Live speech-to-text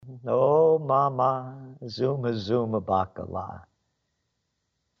oh mama, zuma zuma bacala.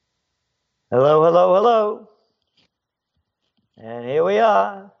 Hello, hello, hello. And here we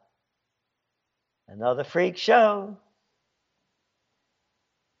are. Another freak show.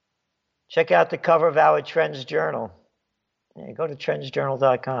 Check out the cover of our Trends Journal. Yeah, go to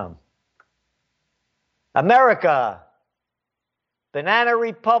trendsjournal.com. America, Banana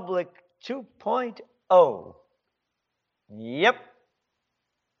Republic 2.0. Yep.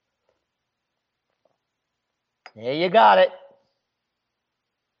 There you got it.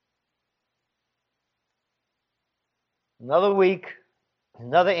 Another week,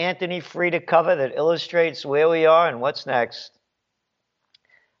 another Anthony Frida cover that illustrates where we are and what's next.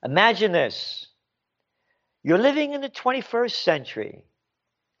 Imagine this. You're living in the 21st century,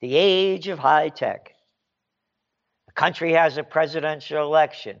 the age of high tech. The country has a presidential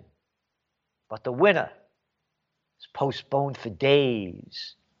election, but the winner is postponed for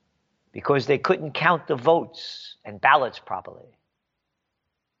days because they couldn't count the votes and ballots properly.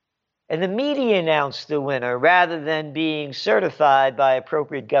 And the media announced the winner rather than being certified by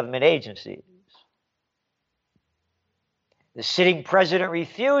appropriate government agencies. The sitting president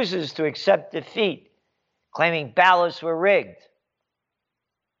refuses to accept defeat, claiming ballots were rigged.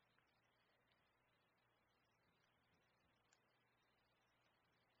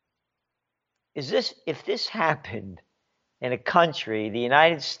 If this happened in a country the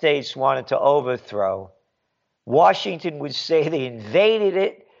United States wanted to overthrow, Washington would say they invaded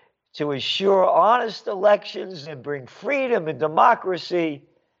it to assure honest elections and bring freedom and democracy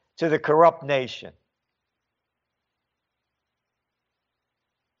to the corrupt nation.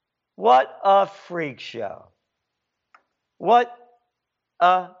 What a freak show. What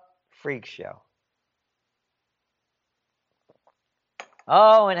a freak show.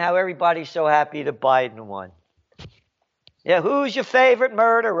 Oh, and how everybody's so happy that Biden won. Yeah, who's your favorite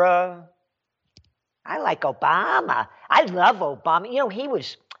murderer? I like Obama. I love Obama.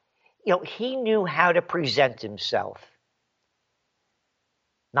 He knew how to present himself.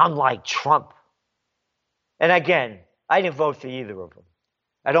 Not like Trump. And again, I didn't vote for either of them.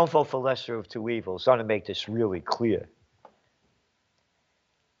 I don't vote for lesser of two evils. I want to make this really clear.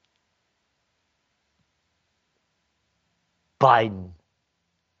 Biden,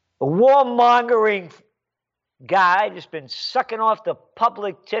 a warmongering guy that's been sucking off the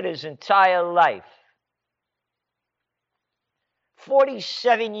public tit his entire life.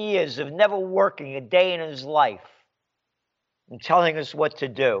 47 years of never working a day in his life and telling us what to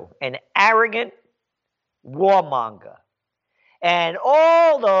do. An arrogant warmonger. And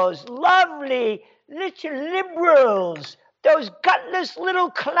all those lovely little liberals, those gutless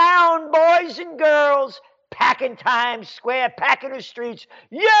little clown boys and girls, packing Times Square, packing the streets.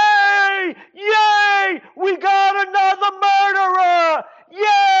 Yay! Yay! We got another murderer!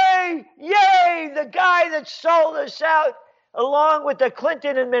 Yay! Yay! The guy that sold us out along with the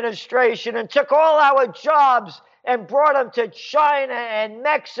Clinton administration and took all our jobs and brought them to China and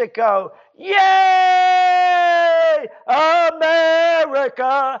Mexico. Yay!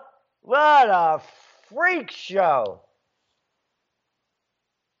 America! What a freak show.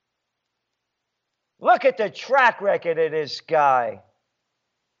 Look at the track record of this guy.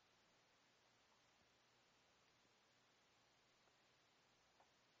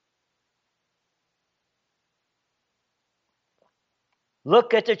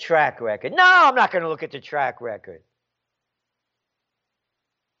 Look at the track record. No, I'm not going to look at the track record.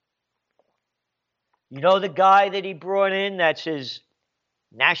 You know the guy that he brought in that's his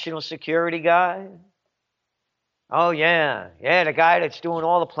national security guy? Oh, yeah. Yeah, the guy that's doing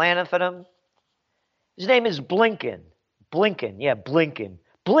all the planning for them. His name is Blinken. Blinken.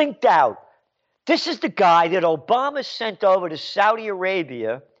 Blinked out. This is the guy that Obama sent over to Saudi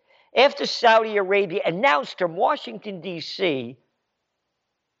Arabia after Saudi Arabia announced from Washington, D.C.,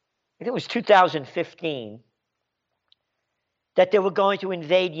 I think it was 2015, that they were going to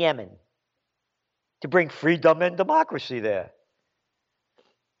invade Yemen to bring freedom and democracy there.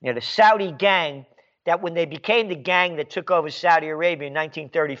 The Saudi gang, that when they became the gang that took over Saudi Arabia in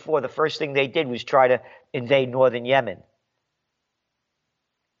 1934, the first thing they did was try to invade northern Yemen.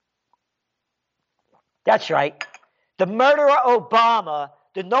 That's right. The murderer Obama,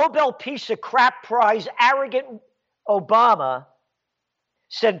 the Nobel Peace of Crap Prize arrogant Obama,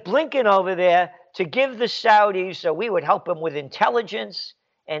 sent Blinken over there to give the Saudis so we would help them with intelligence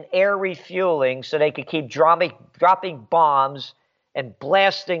and air refueling so they could keep dropping bombs and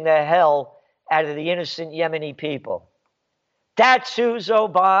blasting the hell out of the innocent Yemeni people. That's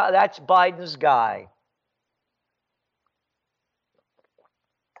that's Biden's guy.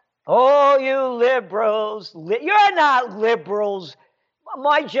 Oh, you liberals. You're not liberals.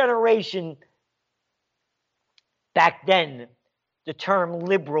 my generation, back then, the term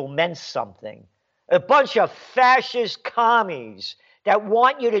liberal meant something. A bunch of fascist commies that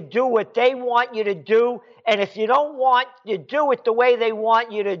want you to do what they want you to do, and if you don't want to do it the way they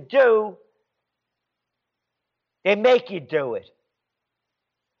want you to do, they make you do it.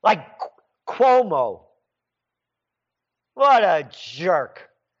 Like Cuomo. What a jerk.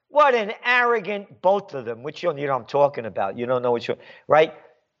 What an arrogant, both of them, which you know I'm talking about. You don't know which one, right?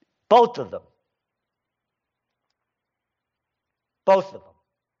 Both of them. Both of them.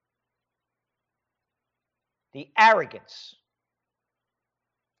 The arrogance.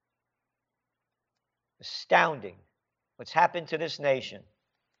 Astounding. What's happened to this nation.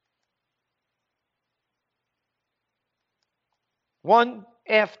 One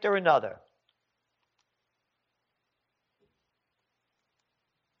after another.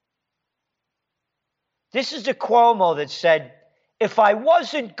 This is the Cuomo that said, if I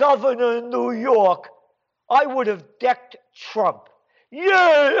wasn't governor of New York, I would have decked Trump.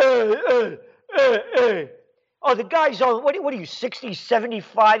 Yeah, Oh, the guy's on, what are you, 60,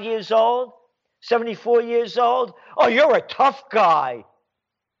 75 years old? 74 years old? Oh, you're a tough guy.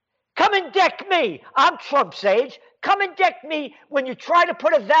 Come and deck me. I'm Trump's age. Come and deck me when you try to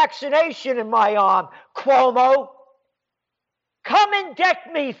put a vaccination in my arm, Cuomo. Come and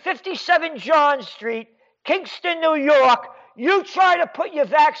deck me, 57 John Street, Kingston, New York. You try to put your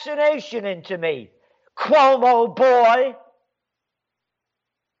vaccination into me, Cuomo boy.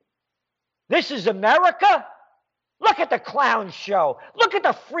 This is America? Look at the clown show. Look at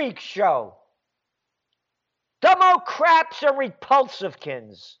the freak show. Democrats and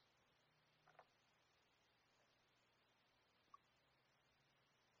Repulsivekins.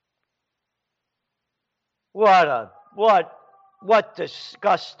 What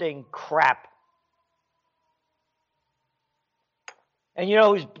disgusting crap. And you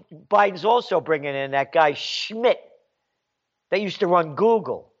know who's Biden's also bringing in? That guy Schmidt that used to run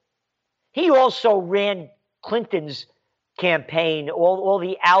Google. He also ran Clinton's campaign, all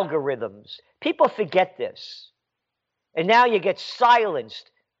the algorithms. People forget this. And now you get silenced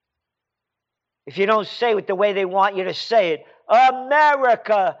if you don't say it the way they want you to say it.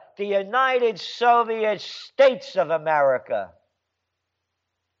 America, the United Soviet States of America.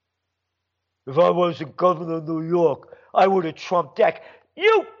 If I wasn't governor of New York, I would have trumped deck.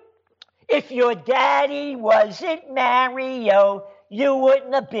 If your daddy wasn't Mario, you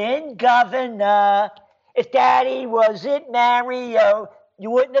wouldn't have been governor. If daddy wasn't Mario, you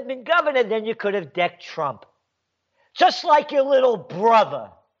wouldn't have been governor. Then you could have decked Trump. Just like your little brother.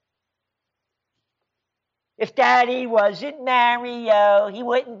 If daddy wasn't Mario, he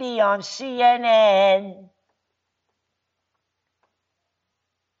wouldn't be on CNN.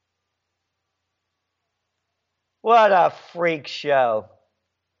 What a freak show.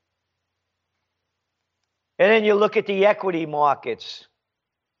 And then you look at the equity markets.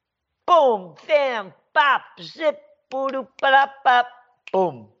 Boom, bam, bop, zip, boo-doo, ba-da-bop,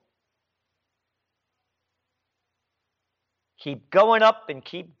 boom. Keep going up and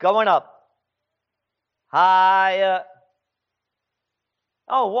keep going up. Higher.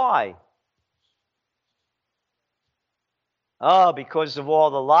 Oh, why? Oh, because of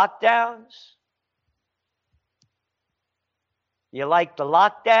all the lockdowns? You like the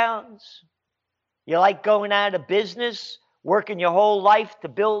lockdowns? You like going out of business, working your whole life to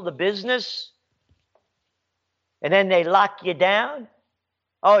build a business, and then they lock you down?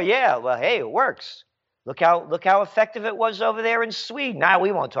 Oh, yeah, well, hey, it works. Look how effective it was over there in Sweden. Now,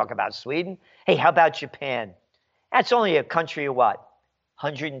 we won't talk about Sweden. Hey, how about Japan? That's only a country of what?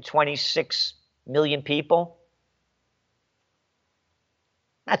 126 million people?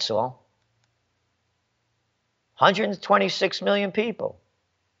 That's all. 126 million people.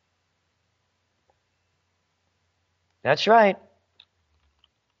 That's right.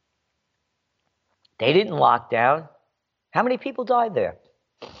 They didn't lock down. How many people died there?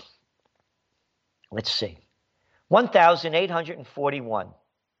 Let's see. 1,841.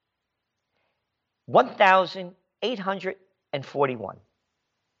 1,841.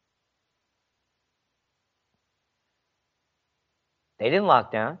 They didn't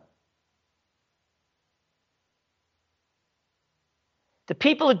lock down. The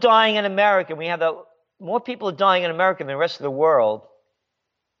people are dying in America. We have more people are dying in America than the rest of the world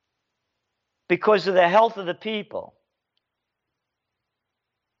because of the health of the people.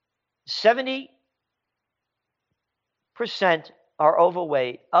 70% are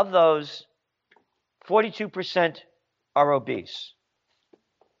overweight. Of those, 42% are obese.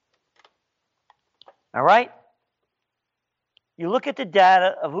 All right? You look at the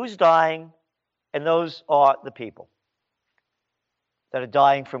data of who's dying, and those are the people. that are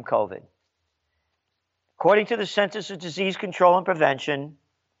dying from COVID. According to the Centers for Disease Control and Prevention,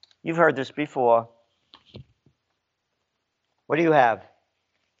 you've heard this before. What do you have?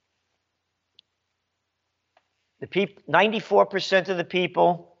 94% of the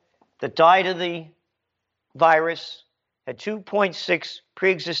people that died of the virus had 2.6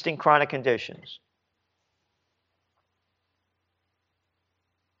 pre-existing chronic conditions.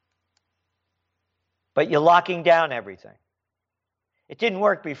 But you're locking down everything. It didn't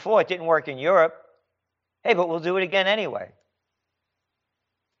work before. It didn't work in Europe. Hey, but we'll do it again anyway.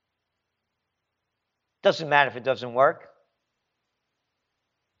 Doesn't matter if it doesn't work.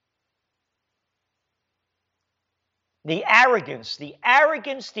 The arrogance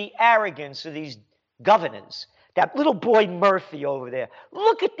of these governors. That little boy Murphy over there.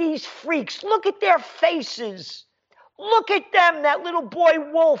 Look at these freaks. Look at their faces. Look at them, that little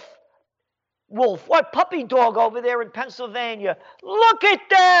boy Wolf, what puppy dog over there in Pennsylvania. Look at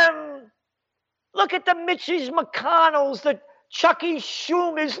them. Look at the Mitchies McConnells, the Chucky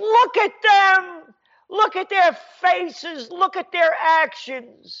Schumers. Look at them. Look at their faces. Look at their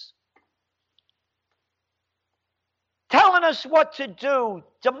actions. Telling us what to do.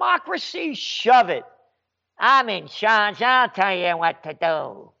 Democracy, shove it. I'm in charge. I'll tell you what to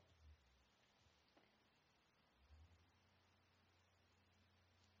do.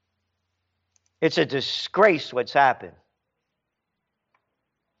 It's a disgrace what's happened.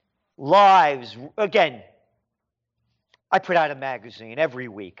 Lives, again, I put out a magazine every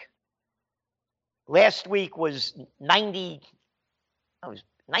week. Last week was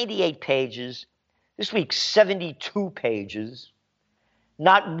 98 pages. This week, 72 pages.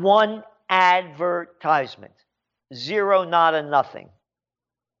 Not one advertisement. Zero, nada, nothing.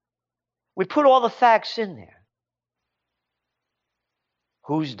 We put all the facts in there.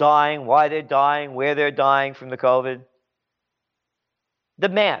 Who's dying, why they're dying, where they're dying from the COVID. The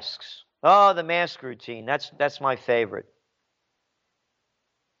masks. Oh, the mask routine. That's my favorite.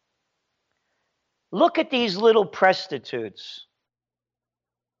 Look at these little prostitutes.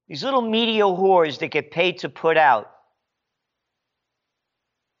 These little media whores that get paid to put out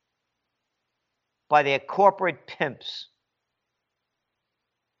by their corporate pimps.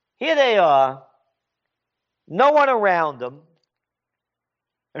 Here they are, no one around them,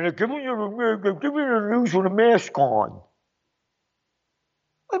 and they're giving you the news with a mask on.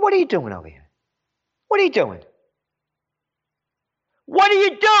 What are you doing over here? What are you doing? What are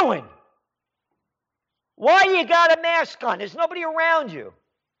you doing? Why you got a mask on? There's nobody around you.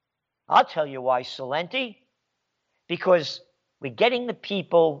 I'll tell you why, Celente. Because we're getting the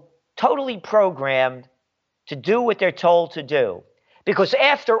people totally programmed to do what they're told to do. Because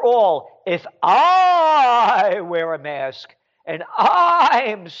after all, if I wear a mask and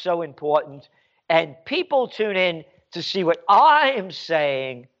I'm so important and people tune in to see what I am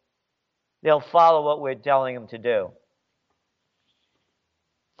saying, they'll follow what we're telling them to do.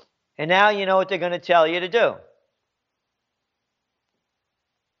 And now you know what they're going to tell you to do.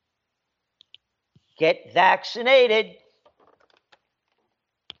 Get vaccinated.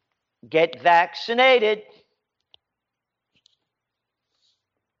 Get vaccinated.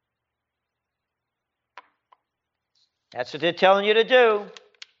 That's what they're telling you to do.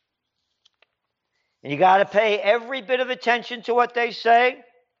 And you got to pay every bit of attention to what they say.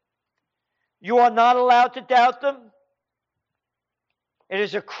 You are not allowed to doubt them. It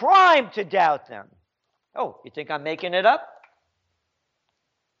is a crime to doubt them. Oh, you think I'm making it up?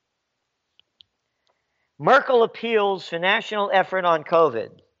 Merkel appeals for national effort on COVID.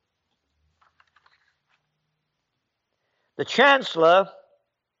 The chancellor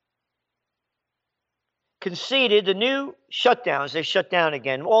conceded the new shutdowns, they shut down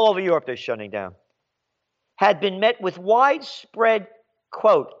again, all over Europe they're shutting down, had been met with widespread,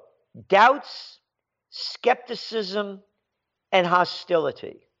 quote, doubts, skepticism, and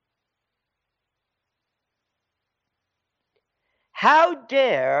hostility. How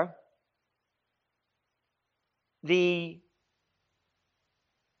dare the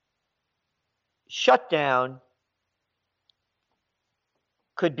shutdown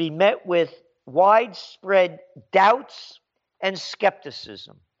could be met with widespread doubts and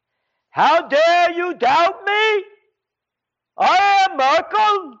skepticism? How dare you doubt me? I am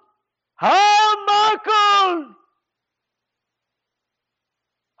Merkel. How Merkel?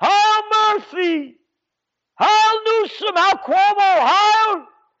 How Murphy? How Newsom? How Cuomo? How?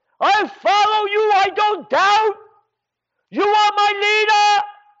 I follow you. I don't doubt. You are my leader.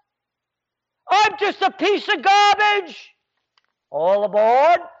 I'm just a piece of garbage. All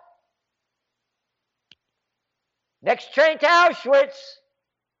aboard. Next train to Auschwitz.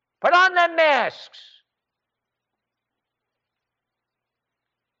 Put on them masks.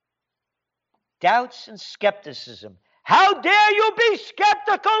 Doubts and skepticism. How dare you be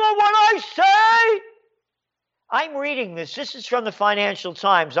skeptical of what I say? I'm reading this. This is from the Financial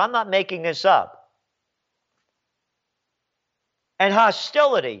Times. I'm not making this up. And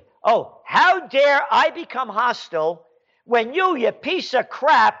hostility. Oh, how dare I become hostile when you piece of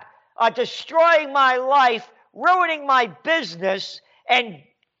crap, are destroying my life, ruining my business, and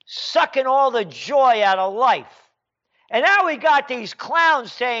sucking all the joy out of life. And now we got these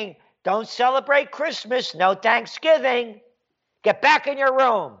clowns saying, don't celebrate Christmas, no Thanksgiving. Get back in your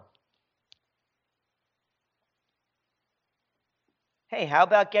room. Hey, how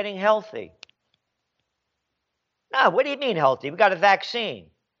about getting healthy? No, what do you mean healthy? We got a vaccine.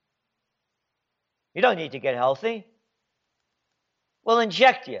 You don't need to get healthy. We'll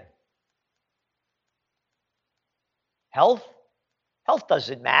inject you. Health? Health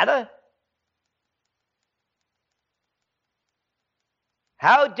doesn't matter.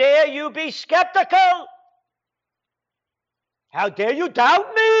 How dare you be skeptical? How dare you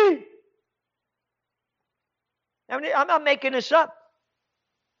doubt me? I'm not making this up.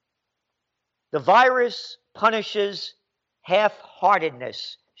 The virus punishes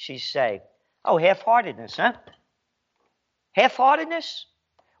half-heartedness, she say. Oh, half-heartedness, huh? Half-heartedness?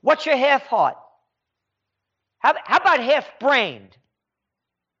 What's your half-heart? How about half-brained?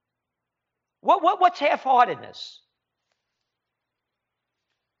 What's half-heartedness?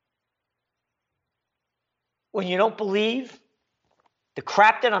 When you don't believe the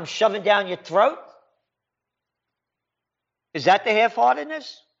crap that I'm shoving down your throat? Is that the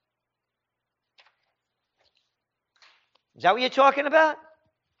half-heartedness? Is that what you're talking about?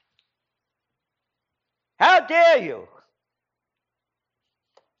 How dare you?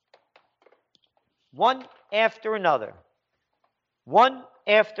 One after another. One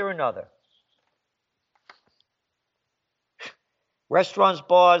after another. Restaurants,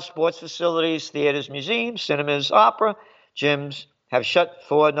 bars, sports facilities, theaters, museums, cinemas, opera, gyms have shut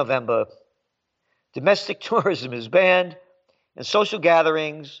for November. Domestic tourism is banned, and social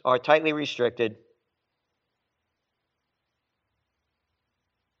gatherings are tightly restricted.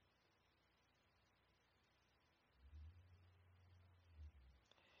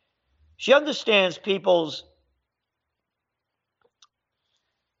 She understands people's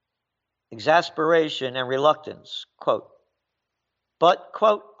exasperation and reluctance, quote, but,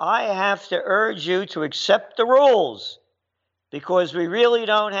 quote, I have to urge you to accept the rules because we really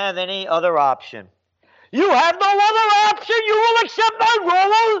don't have any other option. You have no other option? You will accept my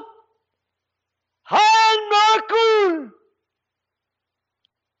rule? Heil Merkel!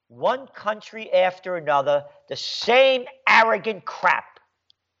 One country after another, the same arrogant crap.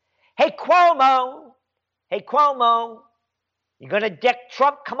 Hey, Cuomo, you're going to deck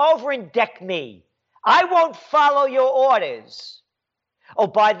Trump? Come over and deck me. I won't follow your orders. Oh,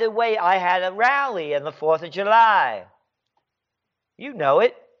 by the way, I had a rally on the 4th of July. You know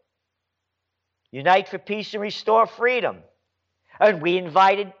it. Unite for Peace and Restore Freedom. And we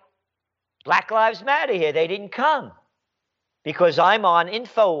invited Black Lives Matter here. They didn't come because I'm on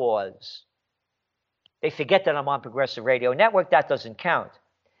InfoWars. They forget that I'm on Progressive Radio Network. That doesn't count.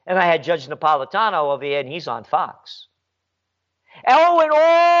 And I had Judge Napolitano over here, and he's on Fox. Oh, and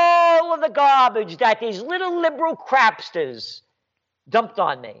all of the garbage that these little liberal crapsters dumped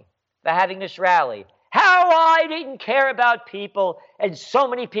on me for having this rally. How I didn't care about people, and so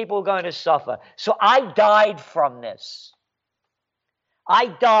many people were going to suffer. So I died from this. I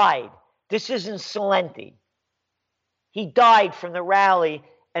died. This isn't Celente. He died from the rally,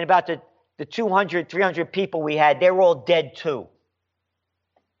 and about the 200, 300 people we had, they were all dead too.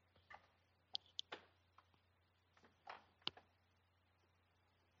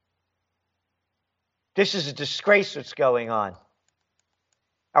 This is a disgrace what's going on.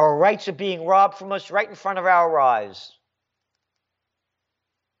 Our rights are being robbed from us right in front of our eyes.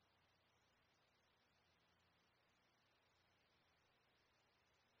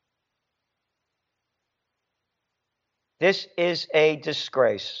 This is a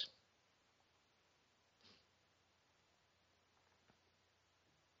disgrace.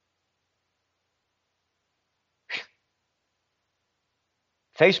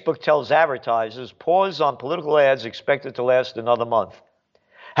 Facebook tells advertisers, pause on political ads expected to last another month.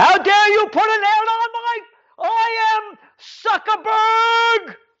 How dare you put an ad on I am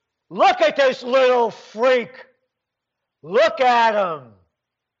Zuckerberg! Look at this little freak. Look at him.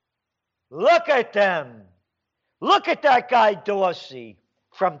 Look at them. Look at that guy Dorsey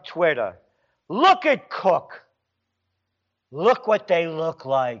from Twitter. Look at Cook. Look what they look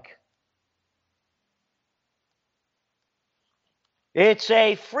like. It's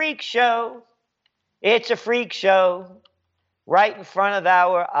a freak show. It's a freak show right in front of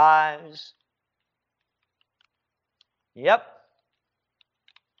our eyes. Yep.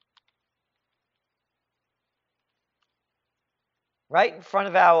 Right in front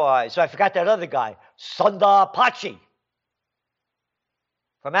of our eyes. So I forgot that other guy, Sundar Pichai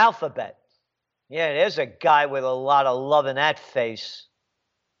from Alphabet. Yeah, there's a guy with a lot of love in that face.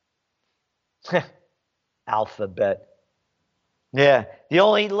 Alphabet. Yeah, the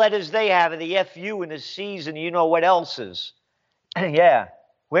only letters they have are the FU and the C's and you know what else is. Yeah,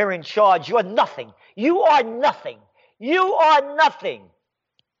 we're in charge. You're nothing. You are nothing. You are nothing.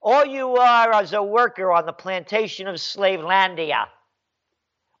 All you are is a worker on the plantation of Slavelandia.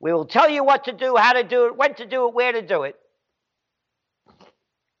 We will tell you what to do, how to do it, when to do it, where to do it.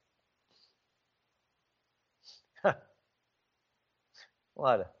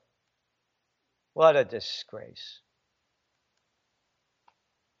 What a disgrace.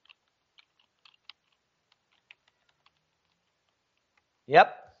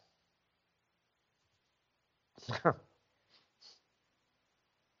 Yep.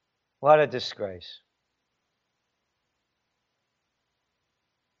 What a disgrace.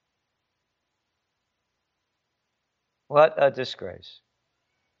 What a disgrace.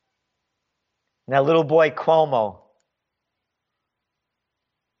 And that little boy Cuomo.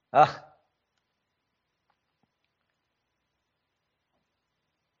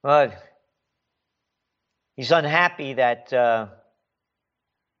 But he's unhappy that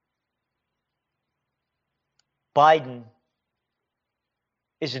Biden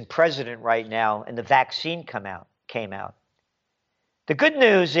isn't president right now and the vaccine came out. The good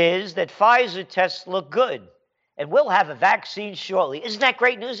news is that Pfizer tests look good and we'll have a vaccine shortly. Isn't that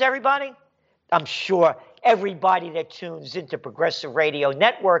great news, everybody? I'm sure everybody that tunes into Progressive Radio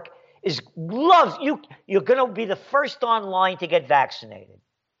Network loves you. You're going to be the first online to get vaccinated.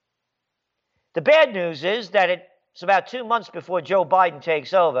 The bad news is that it's about 2 months before Joe Biden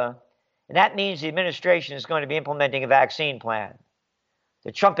takes over, and that means the administration is going to be implementing a vaccine plan.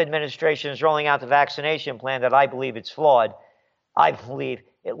 The Trump administration is rolling out the vaccination plan that I believe it's flawed. I believe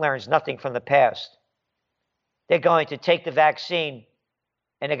it learns nothing from the past. They're going to take the vaccine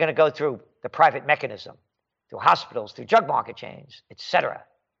and they're going to go through the private mechanism, through hospitals, through drug market chains, etc.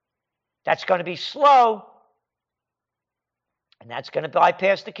 That's going to be slow, and that's going to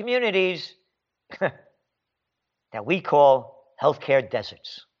bypass the communities that we call healthcare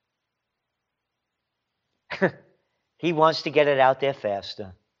deserts. He wants to get it out there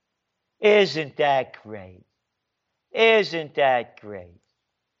faster. Isn't that great? Isn't that great?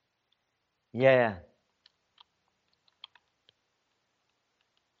 Yeah.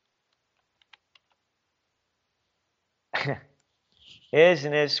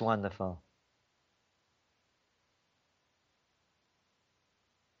 Isn't this wonderful?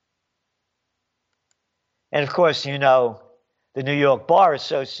 And of course, you know, the New York Bar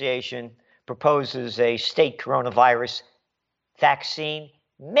Association proposes a state coronavirus vaccine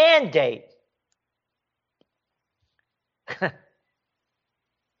mandate.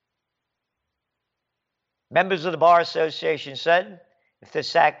 Members of the Bar Association said, if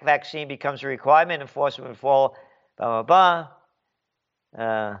this vaccine becomes a requirement, enforcement would fall, blah, blah,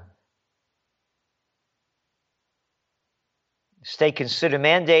 blah. State consider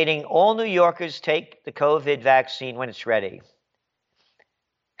mandating all New Yorkers take the COVID vaccine when it's ready.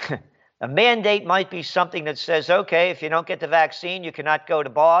 A mandate might be something that says, okay, if you don't get the vaccine, you cannot go to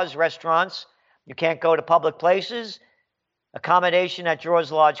bars, restaurants, you can't go to public places, accommodation that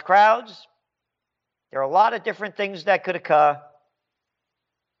draws large crowds. There are a lot of different things that could occur.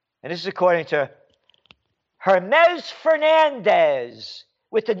 And this is according to Hermes Fernandez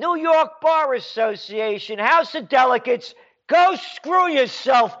with the New York Bar Association, House of Delegates. Go screw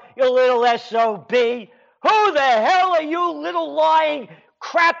yourself, you little SOB. Who the hell are you little lying,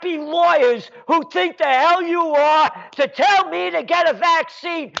 crappy lawyers who think the hell you are to tell me to get a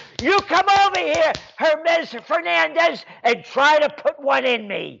vaccine? You come over here, Hermes Fernandez, and try to put one in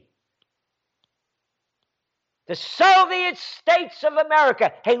me. The Soviet States of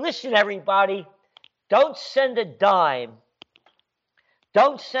America. Hey, listen, everybody. Don't send a dime.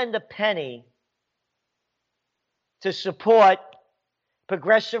 Don't send a penny to support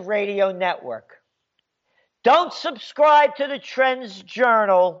Progressive Radio Network. Don't subscribe to the Trends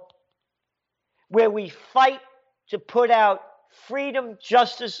Journal, where we fight to put out freedom,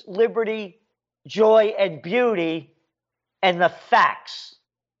 justice, liberty, joy, and beauty, and the facts.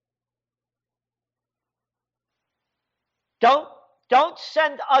 Don't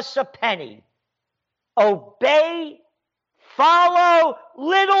send us a penny. Obey, follow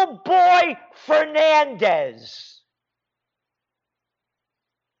little boy Fernandez.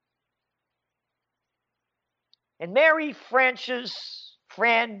 And Mary Frances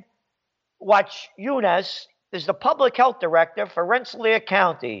Fran Wachunas is the public health director for Rensselaer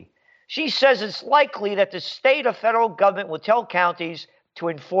County. She says it's likely that the state or federal government will tell counties to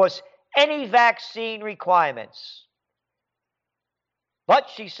enforce any vaccine requirements. But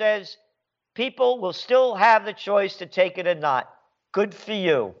she says people will still have the choice to take it or not. Good for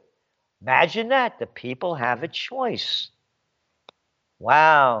you. Imagine that. The people have a choice.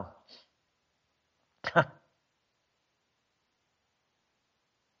 Wow.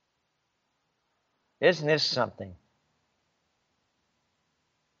 Isn't this something?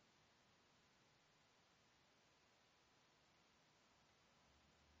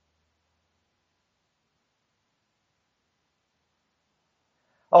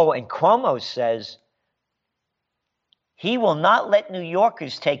 Oh, and Cuomo says he will not let New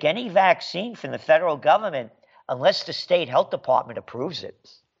Yorkers take any vaccine from the federal government unless the state health department approves it.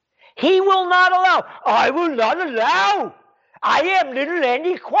 He will not allow. I will not allow. I am little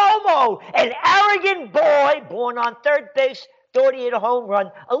Andy Cuomo, an arrogant boy born on third base, thought he had a home run,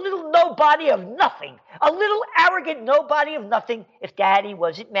 a little nobody of nothing, a little arrogant nobody of nothing if daddy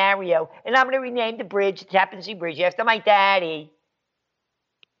wasn't Mario. And I'm going to rename the bridge, the Tappan Zee Bridge, after my daddy.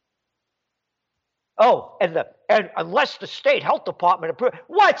 Oh, and unless the state health department approves.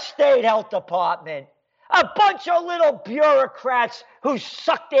 What state health department? A bunch of little bureaucrats who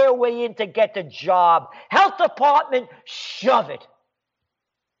suck their way in to get the job. Health department, shove it.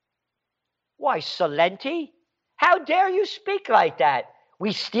 Why, Salenti? How dare you speak like that?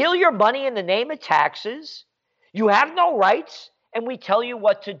 We steal your money in the name of taxes. You have no rights, and we tell you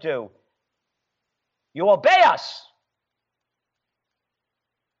what to do. You obey us.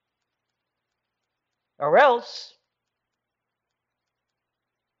 Or else,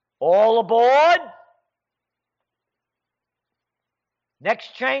 all aboard.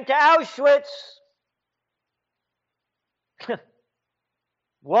 Next train to Auschwitz.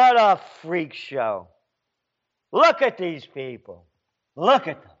 What a freak show. Look at these people. Look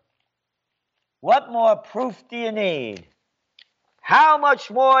at them. What more proof do you need? How much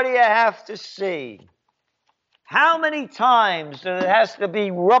more do you have to see? How many times does it has to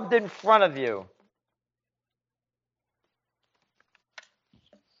be rubbed in front of you?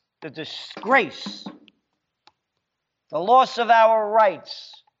 The disgrace, the loss of our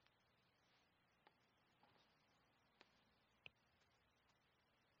rights.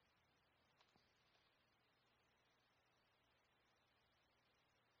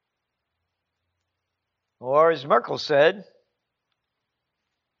 Or as Merkel said,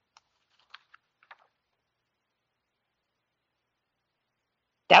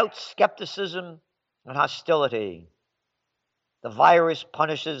 doubt, skepticism, and hostility. The virus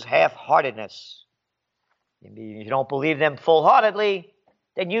punishes half-heartedness. If you don't believe them full-heartedly,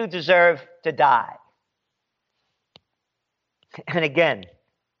 then you deserve to die. And again,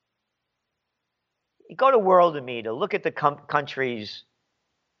 you go to Worldometer, look at the countries,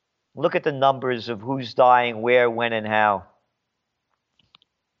 look at the numbers of who's dying, where, when, and how.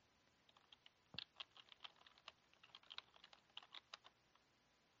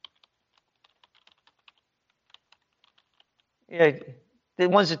 Yeah, the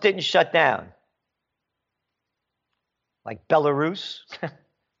ones that didn't shut down, like Belarus.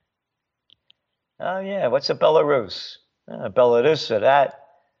 Oh yeah, what's a Belarus? Belarus or that,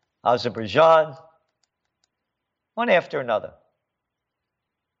 Azerbaijan, one after another.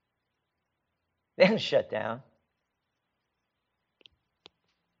 They didn't shut down.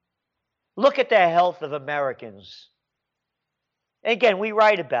 Look at the health of Americans. And again, we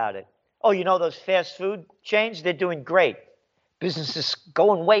write about it. Oh, you know those fast food chains? They're doing great. Business is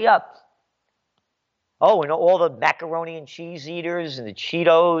going way up. Oh, and all the macaroni and cheese eaters and the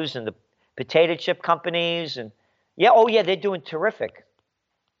Cheetos and the potato chip companies. And yeah, oh yeah, they're doing terrific.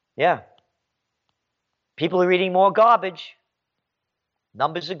 Yeah. People are eating more garbage.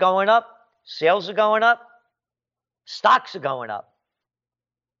 Numbers are going up. Sales are going up. Stocks are going up.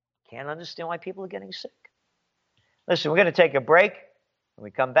 Can't understand why people are getting sick. Listen, we're going to take a break. When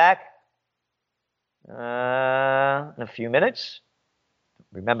we come back, in a few minutes,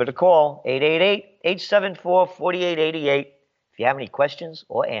 remember to call 888-874-4888 if you have any questions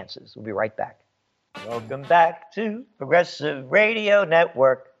or answers. We'll be right back. Welcome back to Progressive Radio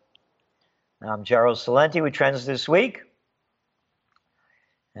Network. I'm Gerald Salenti with Trends This Week.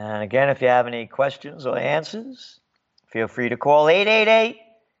 And again, if you have any questions or answers, feel free to call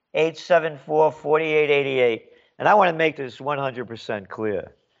 888-874-4888. And I want to make this 100%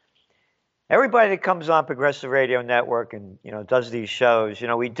 clear. Everybody that comes on Progressive Radio Network and, does these shows,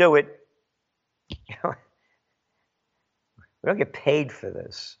 we do it. We don't get paid for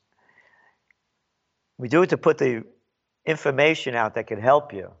this. We do it to put the information out that can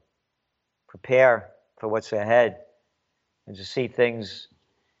help you prepare for what's ahead and to see things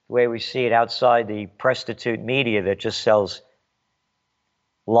the way we see it outside the prostitute media that just sells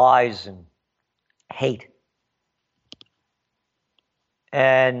lies and hate.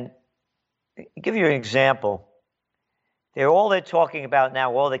 And I'll give you an example. They're talking about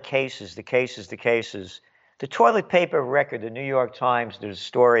now, all the cases. The toilet paper record, the New York Times, there's a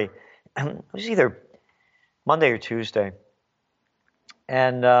story, it was either Monday or Tuesday,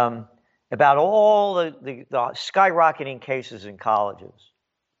 and about all the skyrocketing cases in colleges.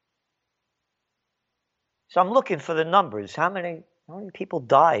 So I'm looking for the numbers. How many people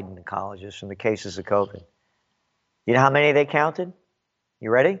died in the colleges from the cases of COVID? You know how many they counted? You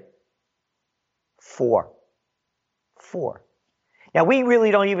ready? 4. Now, we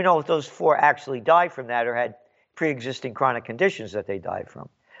really don't even know if those 4 actually died from that or had pre-existing chronic conditions that they died from.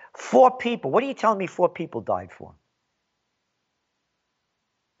 4 people. What are you telling me 4 people died for?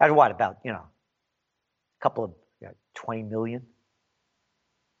 Out of what? About, a couple of 20 million?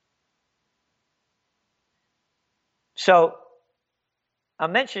 So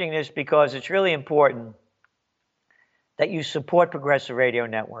I'm mentioning this because it's really important that you support Progressive Radio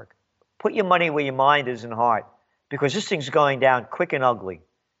Network. Put your money where your mind is and heart, because this thing's going down quick and ugly.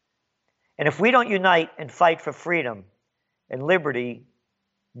 And if we don't unite and fight for freedom and liberty,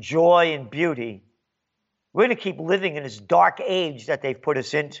 joy and beauty, we're going to keep living in this dark age that they've put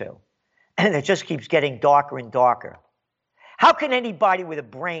us into. And it just keeps getting darker and darker. How can anybody with a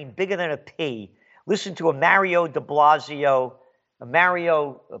brain bigger than a pea listen to a Mario de Blasio, a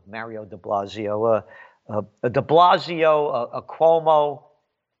Cuomo,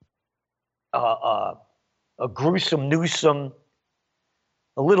 a gruesome Newsom,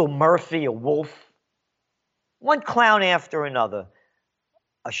 a little Murphy, a Wolf, one clown after another,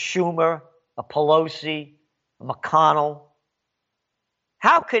 a Schumer, a Pelosi, a McConnell?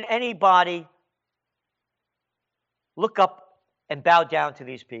 How can anybody look up and bow down to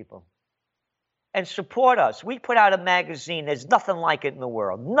these people and support us? We put out a magazine. There's nothing like it in the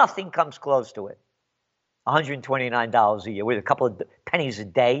world. Nothing comes close to it. $129 a year with a couple of pennies a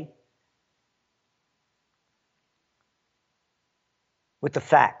day. With the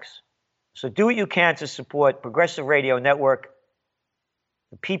facts. So do what you can to support Progressive Radio Network,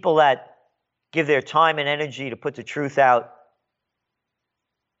 the people that give their time and energy to put the truth out,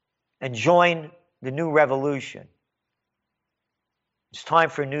 and join the new revolution. It's time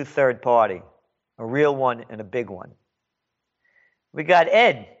for a new third party, a real one and a big one. We got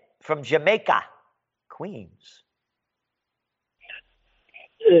Ed from Jamaica, Queens.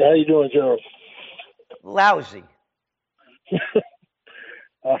 Hey, how you doing, Gerald? Lousy.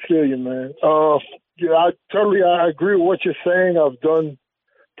 I feel you, man. I agree with what you're saying. I've done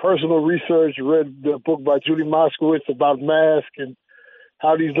personal research, read the book by Judy Moskowitz about masks and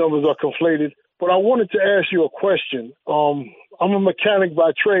how these numbers are conflated. But I wanted to ask you a question. I'm a mechanic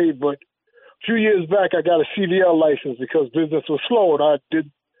by trade, but a few years back I got a CDL license because business was slow, and I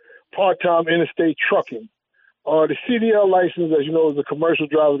did part-time interstate trucking. The CDL license, as you know, is a commercial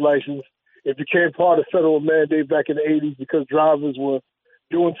driver's license. It became part of federal mandate back in the 80s because drivers were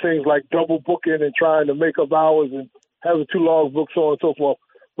doing things like double booking and trying to make up hours and having too long books, so on and so forth.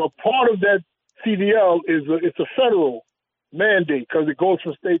 But part of that CDL it's a federal mandate because it goes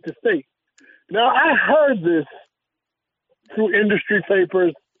from state to state. Now, I heard this through industry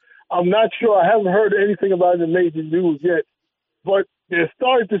papers. I'm not sure. I haven't heard anything about it in major news yet. But they're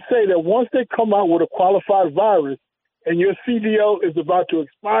starting to say that once they come out with a qualified virus and your CDL is about to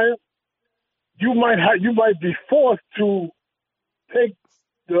expire, you might be forced to take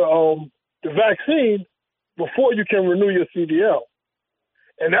the vaccine before you can renew your CDL.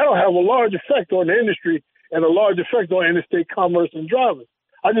 And that'll have a large effect on the industry and a large effect on interstate commerce and drivers.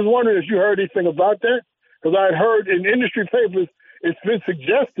 I just wondered if you heard anything about that, because I had heard in industry papers it's been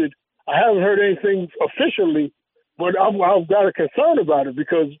suggested. I haven't heard anything officially, but I've got a concern about it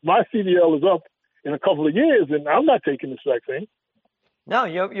because my CDL is up in a couple of years, and I'm not taking this vaccine. No,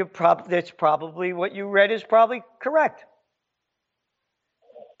 that's probably what you read is probably correct.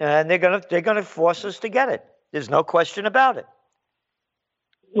 And they're gonna force us to get it. There's no question about it.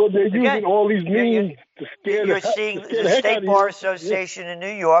 Well, they're using all these means to scare You're seeing the State Bar Association in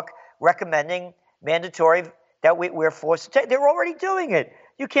New York recommending mandatory that we're forced to take. They're already doing it.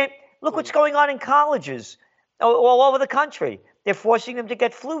 You can't look what's going on in colleges all over the country. They're forcing them to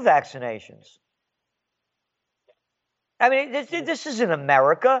get flu vaccinations. I mean, this isn't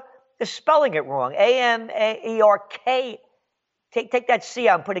America. They're spelling it wrong. AMERK. Take that C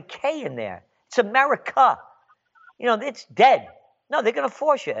out and put a K in there. It's America. It's dead. No, they're going to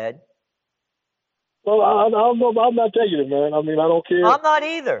force you, Ed. Well, I don't know. I'm not taking it, man. I mean, I don't care. I'm not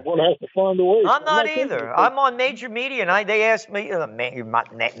either. One has to find a way. I'm not taking either. it. I'm on major media, and they asked me, not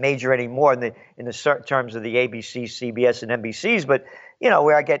major anymore in the certain terms of the ABC, CBS, and NBCs, but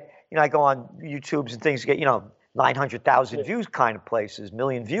where I get, I go on YouTube's and things get, 900,000 views kind of places,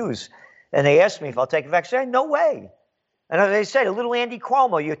 million views, and they asked me if I'll take a vaccine. I said, no way. And as I said, a little Andy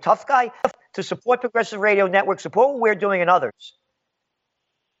Cuomo, you a tough guy to support Progressive Radio Network, support what we're doing and others.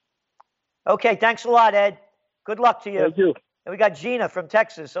 Okay, thanks a lot, Ed. Good luck to you. Thank you. And we got Gina from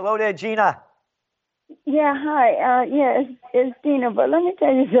Texas. Hello there, Gina. Yeah, hi. It's Dina, but let me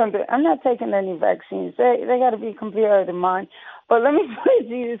tell you something. I'm not taking any vaccines. They got to be completely out of mind. But let me tell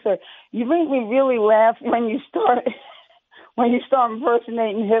you, sir, you make me really laugh when you start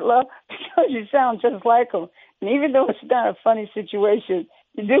impersonating Hitler because you sound just like him. And even though it's not a funny situation,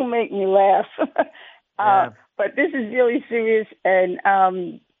 you do make me laugh. But this is really serious,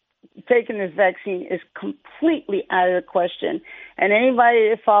 and taking this vaccine is completely out of the question. And anybody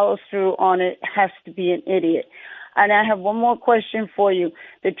that follows through on it has to be an idiot. And I have one more question for you.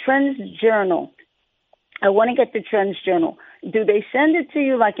 The Trends Journal, I want to get the Trends Journal. Do they send it to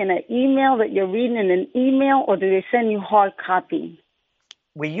you like in an email that you're reading in an email, or do they send you hard copy?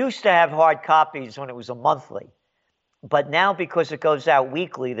 We used to have hard copies when it was a monthly. But now, because it goes out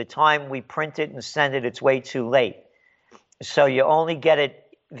weekly, the time we print it and send it, it's way too late. So you only get it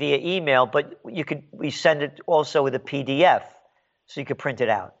via email, but we send it also with a PDF, so you could print it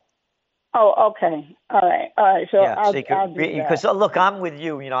out. Oh, okay. All right. So yeah, I'll so do that. Because look, I'm with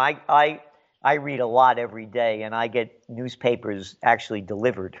you. I read a lot every day, and I get newspapers actually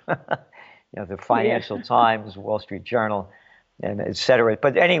delivered. The Financial Times, Wall Street Journal, and et cetera.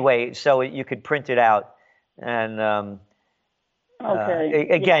 But anyway, so you could print it out, and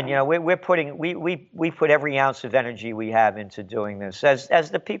again, we're putting we put every ounce of energy we have into doing this,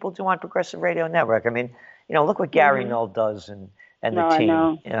 as the people do on Progressive Radio Network. I mean, look what Gary Null does and the team.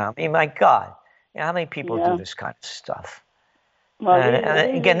 I know. My God, how many people do this kind of stuff? Well,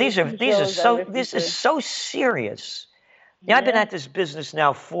 this is so serious. I've been at this business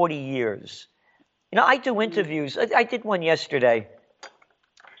now 40 years. I do interviews. I did one yesterday,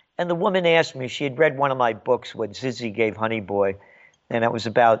 and the woman asked me. She had read one of my books, what Zizzy gave Honey Boy. And it was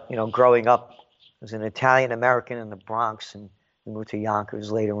about, growing up as an Italian American in the Bronx, and we moved to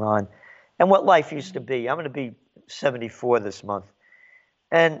Yonkers later on, and what life used to be. I'm going to be 74 this month.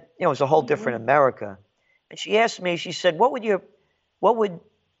 And, it was a whole different America. And she asked me, she said, what would your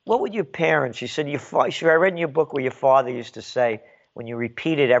parents, she said, I read in your book where your father used to say, when you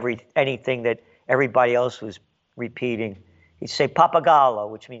repeated anything that everybody else was repeating, he'd say papagallo,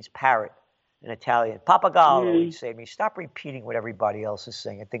 which means parrot. In Italian, papagallo, he'd say to me, stop repeating what everybody else is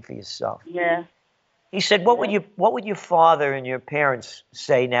saying and think for yourself. Yeah. He said, what would your father and your parents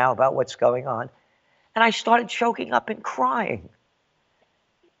say now about what's going on? And I started choking up and crying.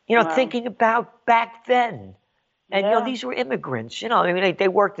 Thinking about back then. And these were immigrants, they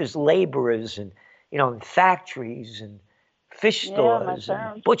worked as laborers and in factories and fish stores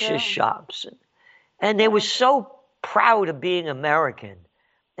and butcher shops. And they were so proud of being American.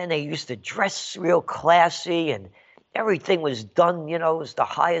 And they used to dress real classy, and everything was done, it was the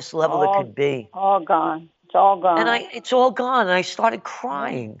highest level it could be. All gone. It's all gone. And it's all gone, and I started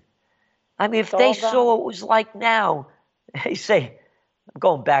crying. I mean, if they saw what it was like now, they say, I'm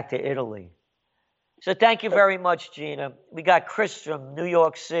going back to Italy. So thank you very much, Gina. We got Chris from New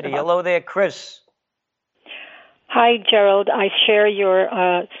York City. Hello there, Chris. Hi, Gerald. I share your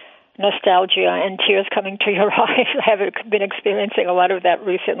nostalgia and tears coming to your eyes. I have been experiencing a lot of that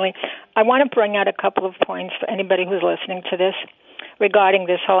recently. I want to bring out a couple of points for anybody who's listening to this regarding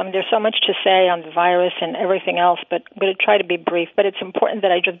this whole, there's so much to say on the virus and everything else, but I'm going to try to be brief, but it's important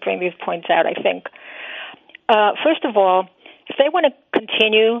that I just bring these points out, I think. First of all, if they want to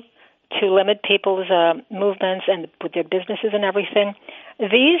continue to limit people's movements and with their businesses and everything,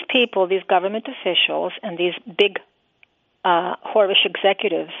 these people, these government officials and these big whorish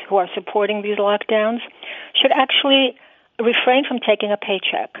executives who are supporting these lockdowns should actually refrain from taking a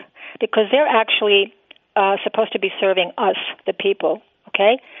paycheck, because they're actually supposed to be serving us, the people,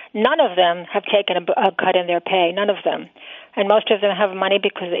 okay? None of them have taken a cut in their pay, none of them. And most of them have money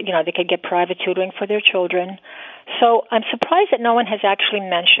because, they could get private tutoring for their children. So I'm surprised that no one has actually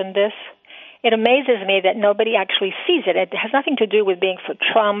mentioned this. It amazes me that nobody actually sees it. It has nothing to do with being for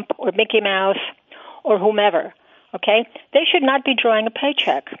Trump or Mickey Mouse or whomever. Okay, they should not be drawing a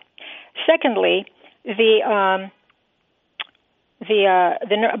paycheck. Secondly, as far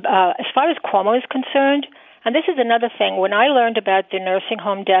as Cuomo is concerned, and this is another thing. When I learned about the nursing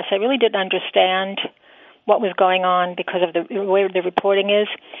home deaths, I really didn't understand what was going on because of the way the reporting is.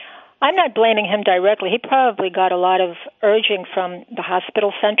 I'm not blaming him directly. He probably got a lot of urging from the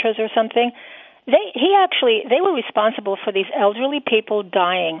hospital centers or something. They were responsible for these elderly people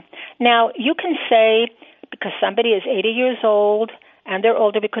dying. Now, you can say because somebody is 80 years old and they're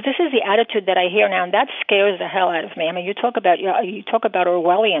older, because this is the attitude that I hear now, and that scares the hell out of me. I mean, you talk about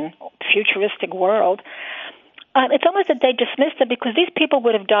Orwellian, futuristic world. It's almost that they dismissed it because these people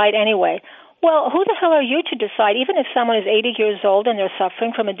would have died anyway. Well, who the hell are you to decide? Even if someone is 80 years old and they're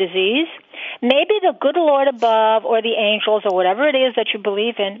suffering from a disease, maybe the good Lord above or the angels or whatever it is that you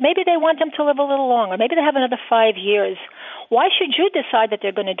believe in, maybe they want them to live a little longer. Maybe they have another 5 years. Why should you decide that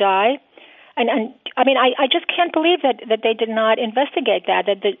they're going to die? And I mean, I just can't believe that they did not investigate that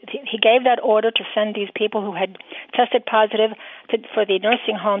he gave that order to send these people who had tested positive for the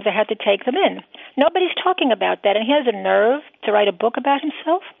nursing homes. They had to take them in. Nobody's talking about that, and he has a nerve to write a book about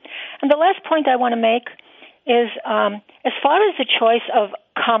himself. And the last point I want to make is, as far as the choice of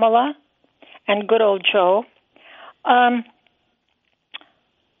Kamala and good old Joe,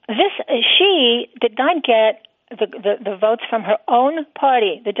 she did not get the votes from her own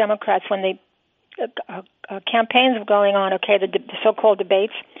party, the Democrats, when the campaigns were going on, the so-called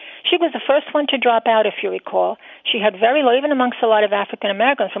debates. She was the first one to drop out, if you recall. She had very low, even amongst a lot of African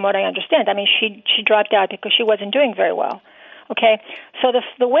Americans, from what I understand. I mean, she dropped out because she wasn't doing very well. Okay, so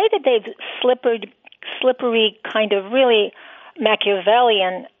the way that they've slippery, kind of really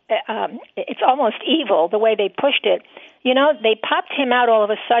Machiavellian, it's almost evil the way they pushed it. You know, they popped him out all of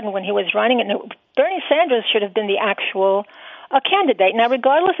a sudden when he was running, and Bernie Sanders should have been the actual candidate. Now,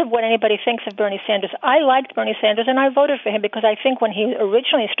 regardless of what anybody thinks of Bernie Sanders, I liked Bernie Sanders, and I voted for him because I think when he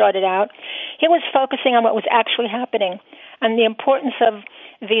originally started out, he was focusing on what was actually happening and the importance of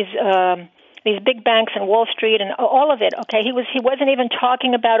these big banks and Wall Street and all of it. Okay, he wasn't even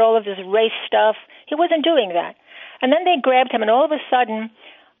talking about all of this race stuff. He wasn't doing that. And then they grabbed him, and all of a sudden,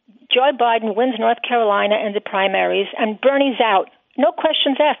 Joe Biden wins North Carolina in the primaries, and Bernie's out. No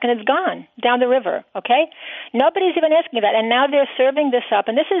questions asked, and it's gone down the river, okay? Nobody's even asking that, and now they're serving this up.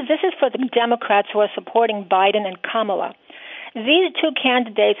 And this is for the Democrats who are supporting Biden and Kamala. These two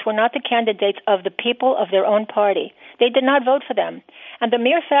candidates were not the candidates of the people of their own party. They did not vote for them. And the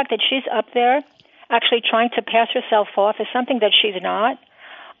mere fact that she's up there actually trying to pass herself off as something that she's not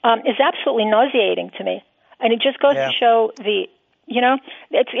is absolutely nauseating to me. And it just goes to show it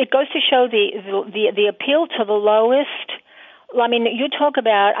goes to show the appeal to the lowest. I mean, you talk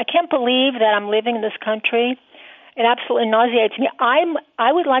about, I can't believe that I'm living in this country. It absolutely nauseates me.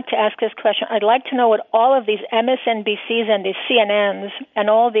 I would like to ask this question. I'd like to know what all of these MSNBCs and the CNNs and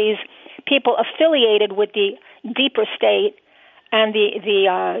all these people affiliated with the deeper state and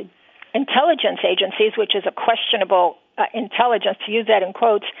the intelligence agencies, which is a questionable intelligence, to use that in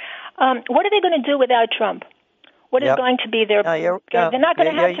quotes, what are they going to do without Trump? What is going to be their? They're not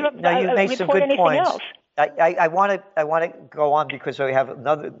going to have to report anything else. I want to go on because we have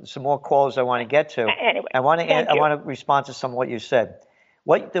some more calls I want to get to. Anyway, I want to respond to some of what you said.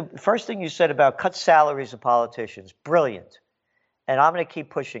 The first thing you said about cut salaries of politicians, brilliant, and I'm going to keep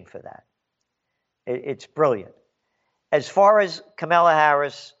pushing for that. It's brilliant. As far as Kamala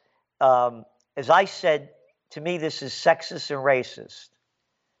Harris, as I said, to me this is sexist and racist.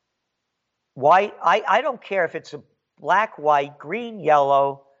 Why? I don't care if it's a black, white, green,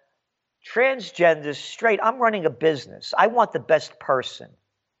 yellow, transgender, straight. I'm running a business. I want the best person.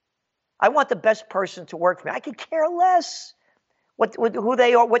 I want the best person to work for me. I could care less who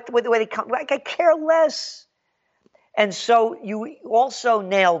they are, where they come. I could care less. And so you also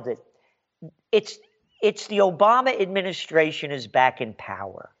nailed it. It's the Obama administration is back in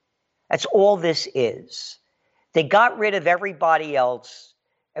power. That's all this is. They got rid of everybody else.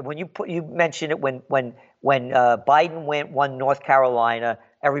 And when you mentioned it, when Biden won North Carolina,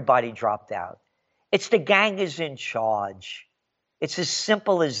 everybody dropped out. It's the gang is in charge. It's as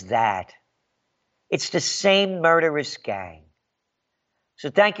simple as that. It's the same murderous gang. So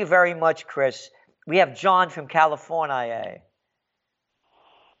thank you very much, Chris. We have John from California.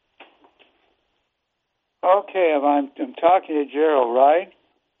 Okay, I'm talking to Gerald, right?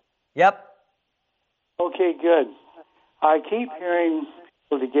 Yep. Okay, good. I keep hearing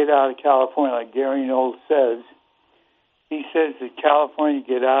people to get out of California, like Gary Knowles says. He says that California,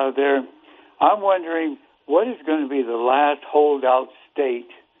 get out of there. I'm wondering what is going to be the last holdout state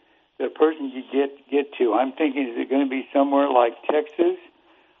that a person could get to. I'm thinking, is it going to be somewhere like Texas?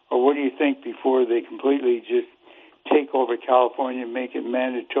 Or what do you think before they completely just take over California and make it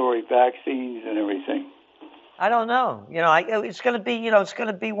mandatory vaccines and everything? I don't know. It's going to be, it's going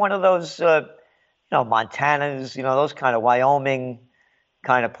to be one of those, Montanas, those kind of Wyoming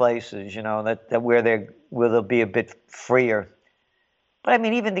kind of places, that where they'll be a bit freer. But I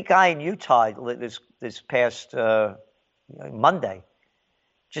mean, even the guy in Utah this past Monday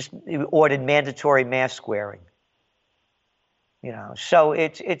just ordered mandatory mask wearing. So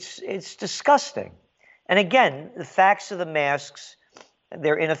it's disgusting. And again, the facts of the masks,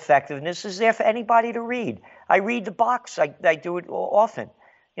 their ineffectiveness is there for anybody to read. I read the box. I do it often.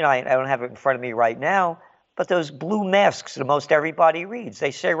 I don't have it in front of me right now, but those blue masks that most everybody reads,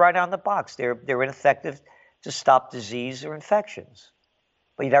 they say right on the box they're ineffective to stop disease or infections.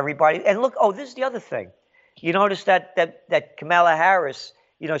 But everybody, and look, this is the other thing. You notice that Kamala Harris,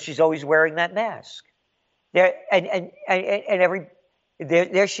 she's always wearing that mask. There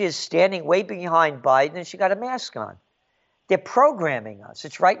she is standing way behind Biden, and she got a mask on. They're programming us.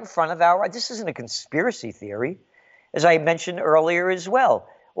 It's right in front of our. This isn't a conspiracy theory, as I mentioned earlier as well.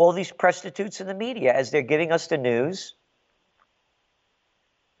 All these prostitutes in the media, as they're giving us the news,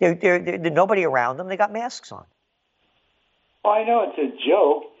 there's nobody around them. They got masks on. Well, I know it's a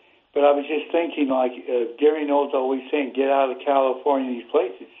joke, but I was just thinking, like Gary Knowles always saying, get out of California, these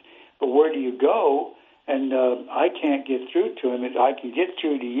places. But where do you go? And I can't get through to him. I can get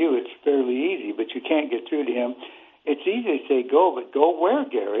through to you. It's fairly easy, but you can't get through to him. It's easy to say go, but go where,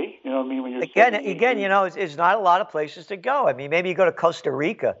 Gary? You know what I mean? When you're again, it's not a lot of places to go. I mean, maybe you go to Costa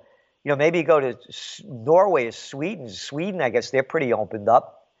Rica. Maybe you go to Norway or Sweden. Sweden, I guess they're pretty opened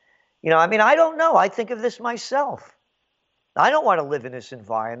up. I mean, I don't know. I think of this myself. I don't want to live in this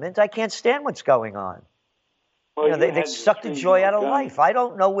environment. I can't stand what's going on. Well, they suck the joy out of life. I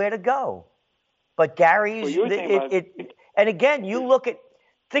don't know where to go. But Gary's, and again,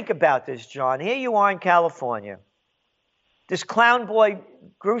 think about this, John. Here you are in California. This clown boy,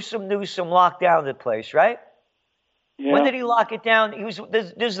 Gruesome Newsom, locked down the place, right? Yeah. When did he lock it down?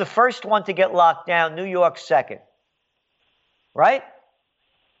 This is the first one to get locked down, New York second. Right?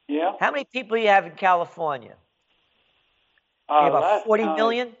 Yeah. How many people do you have in California? About 40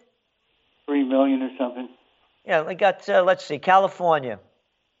 million? 3 million or something. Yeah, we got, let's see, California.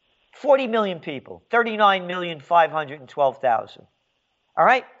 40 million people, 39,512,000. All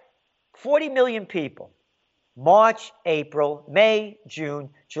right? 40 million people. March, April, May, June,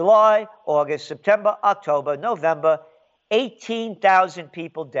 July, August, September, October, November, 18,000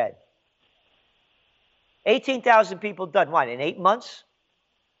 people dead. 18,000 people done, what, in 8 months?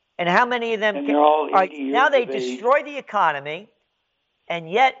 And how many of them? And they're all 80 years now they of age. destroy the economy, and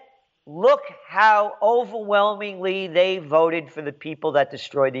yet look how overwhelmingly they voted for the people that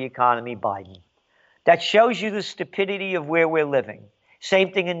destroyed the economy, Biden. That shows you the stupidity of where we're living.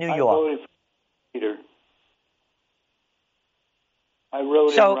 Same thing in New York. Voted for Nader. I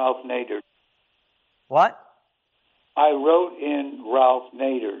wrote in Ralph Nader. What? I wrote in Ralph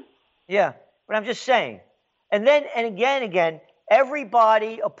Nader. Yeah, but I'm just saying. And then, and again,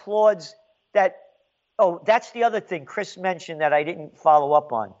 everybody applauds that. Oh, that's the other thing Chris mentioned that I didn't follow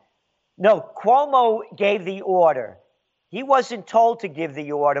up on. No, Cuomo gave the order. He wasn't told to give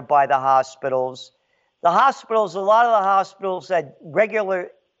the order by the hospitals. A lot of the hospitals had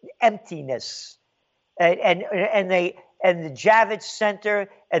regular emptiness. And the Javits Center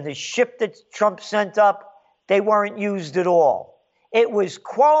and the ship that Trump sent up, they weren't used at all. It was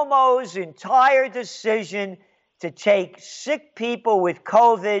Cuomo's entire decision to take sick people with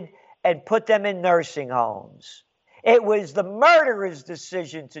COVID and put them in nursing homes. It was the murderer's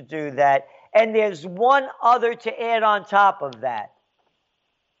decision to do that. And there's one other to add on top of that.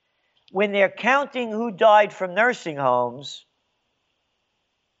 When they're counting who died from nursing homes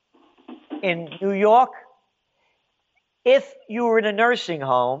in New York, if you were in a nursing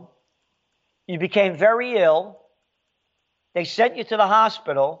home, you became very ill, they sent you to the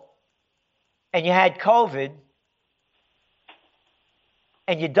hospital, and you had COVID,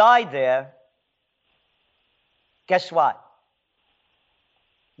 and you died there, guess what?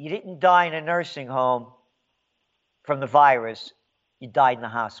 You didn't die in a nursing home from the virus. You died in the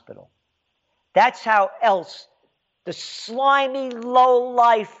hospital. That's how else the slimy,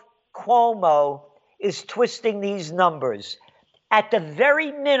 low-life Cuomo is twisting these numbers. At the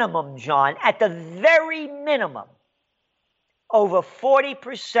very minimum, John, at the very minimum, over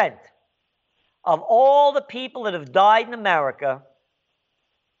 40% of all the people that have died in America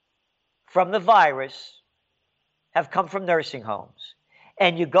from the virus have come from nursing homes.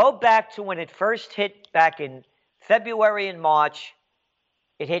 And you go back to when it first hit back in February and March,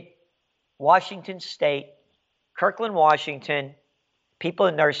 it hit Washington State, Kirkland, Washington, people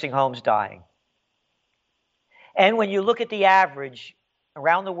in nursing homes dying. And when you look at the average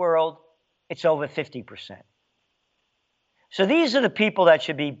around the world, it's over 50%. So these are the people that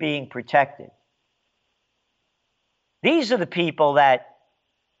should be being protected. These are the people that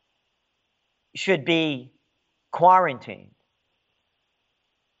should be quarantined.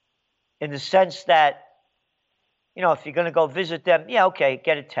 in the sense that, if you're going to go visit them, yeah, okay,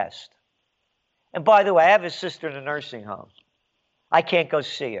 get a test. And by the way, I have a sister in a nursing home. I can't go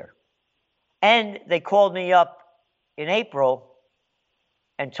see her. And they called me up in April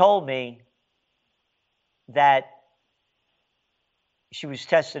and told me that she was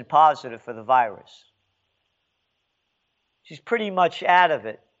tested positive for the virus. She's pretty much out of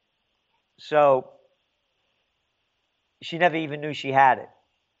it. So she never even knew she had it.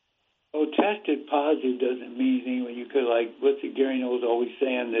 Oh, tested positive doesn't mean anything. When you could, Gary Knowles always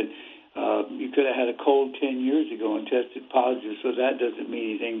saying that you could have had a cold 10 years ago and tested positive, so that doesn't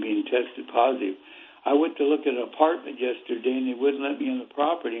mean anything being tested positive. I went to look at an apartment yesterday, and they wouldn't let me in the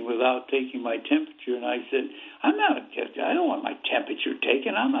property without taking my temperature. And I said, I don't want my temperature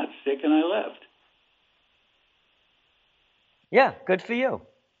taken. I'm not sick, and I left. Yeah, good for you.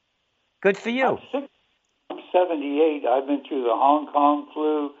 Good for you. I'm 78. I've been through the Hong Kong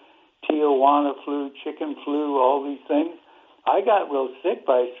flu, Tijuana flu, chicken flu, all these things. I got real sick,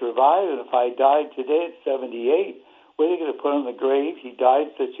 but I survived. And if I died today at 78, where are they going to put him in the grave? He died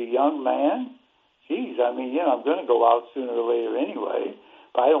such a young man. Geez, I'm going to go out sooner or later anyway.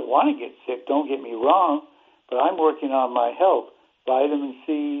 But I don't want to get sick, don't get me wrong. But I'm working on my health. Vitamin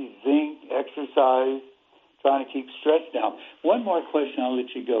C, zinc, exercise, trying to keep stress down. One more question, I'll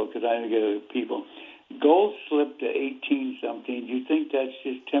let you go because I know you got people. Gold slipped to 18-something. Do you think that's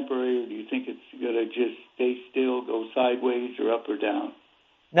just temporary, or do you think it's going to just stay still, go sideways, or up or down?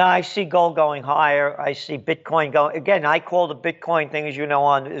 No, I see gold going higher. I see Bitcoin going. Again, I call the Bitcoin thing, as you know,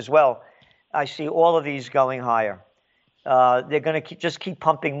 on as well. I see all of these going higher. They're going to just keep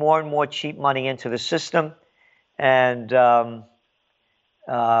pumping more and more cheap money into the system, and they'll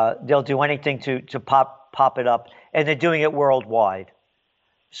do anything to pop it up, and they're doing it worldwide.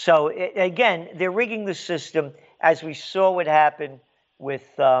 So again, they're rigging the system, as we saw what happened with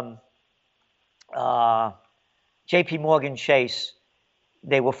J.P. Morgan Chase.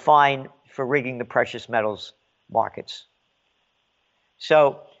 They were fined for rigging the precious metals markets.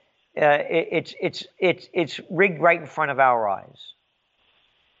 So it's rigged right in front of our eyes,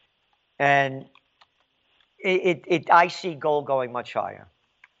 and I see gold going much higher.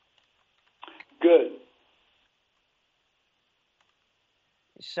 Good.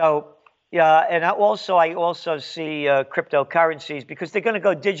 So yeah, and I also see cryptocurrencies, because they're going to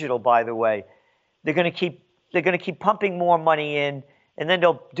go digital. By the way, they're going to keep pumping more money in, and then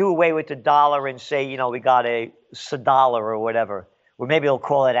they'll do away with the dollar and say, we got a $1 or whatever, or maybe they'll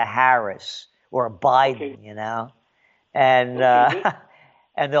call it a Harris or a Biden, okay. And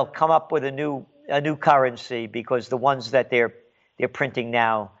and they'll come up with a new currency, because the ones that they're printing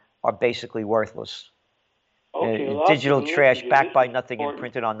now are basically worthless. Okay, digital trash, backed by nothing and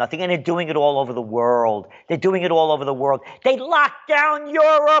printed on nothing. And they're doing it all over the world. They locked down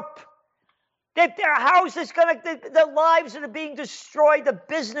Europe. Their houses, their lives are being destroyed, the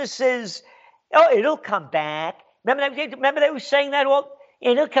businesses. Oh, it'll come back. Remember they were saying that all?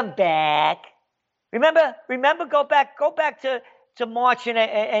 It'll come back. Remember, go back to March and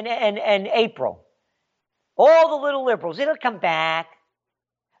April. All the little liberals, it'll come back.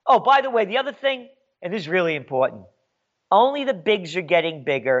 Oh, by the way, the other thing, and this is really important, only the bigs are getting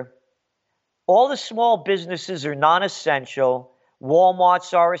bigger. All the small businesses are non-essential.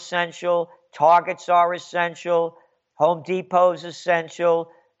 Walmarts are essential. Targets are essential. Home Depot's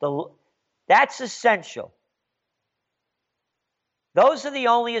essential. That's essential. Those are the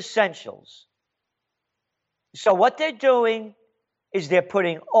only essentials. So what they're doing is they're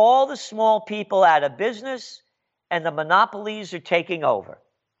putting all the small people out of business, and the monopolies are taking over,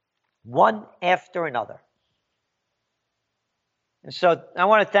 one after another. And so I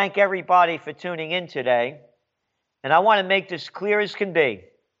want to thank everybody for tuning in today, and I want to make this clear as can be.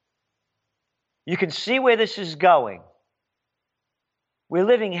 You can see where this is going. We're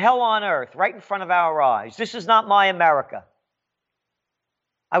living hell on earth right in front of our eyes. This is not my America.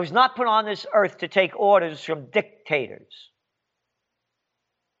 I was not put on this earth to take orders from dictators.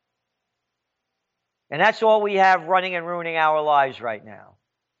 And that's all we have running and ruining our lives right now.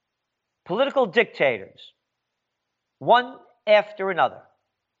 Political dictators, one after another.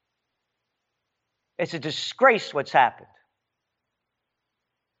 It's a disgrace what's happened.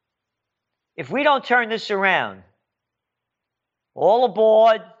 If we don't turn this around, all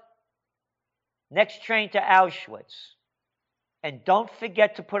aboard, next train to Auschwitz. And don't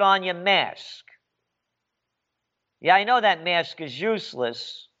forget to put on your mask. Yeah, I know that mask is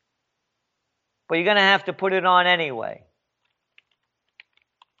useless, but you're going to have to put it on anyway.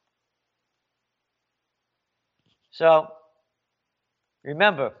 So,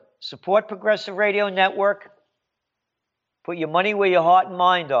 remember, support Progressive Radio Network. Put your money where your heart and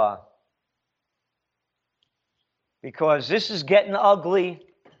mind are. because this is getting ugly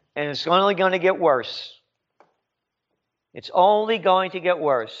and it's only going to get worse. It's only going to get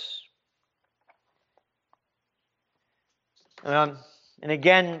worse. And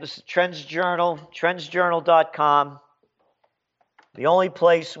again, this is Trends Journal, trendsjournal.com. The only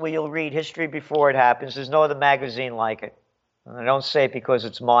place where you'll read history before it happens. There's no other magazine like it. And I don't say it because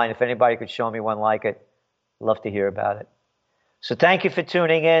it's mine. If anybody could show me one like it, I'd love to hear about it. So thank you for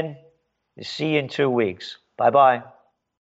tuning in. See you in 2 weeks. Bye-bye.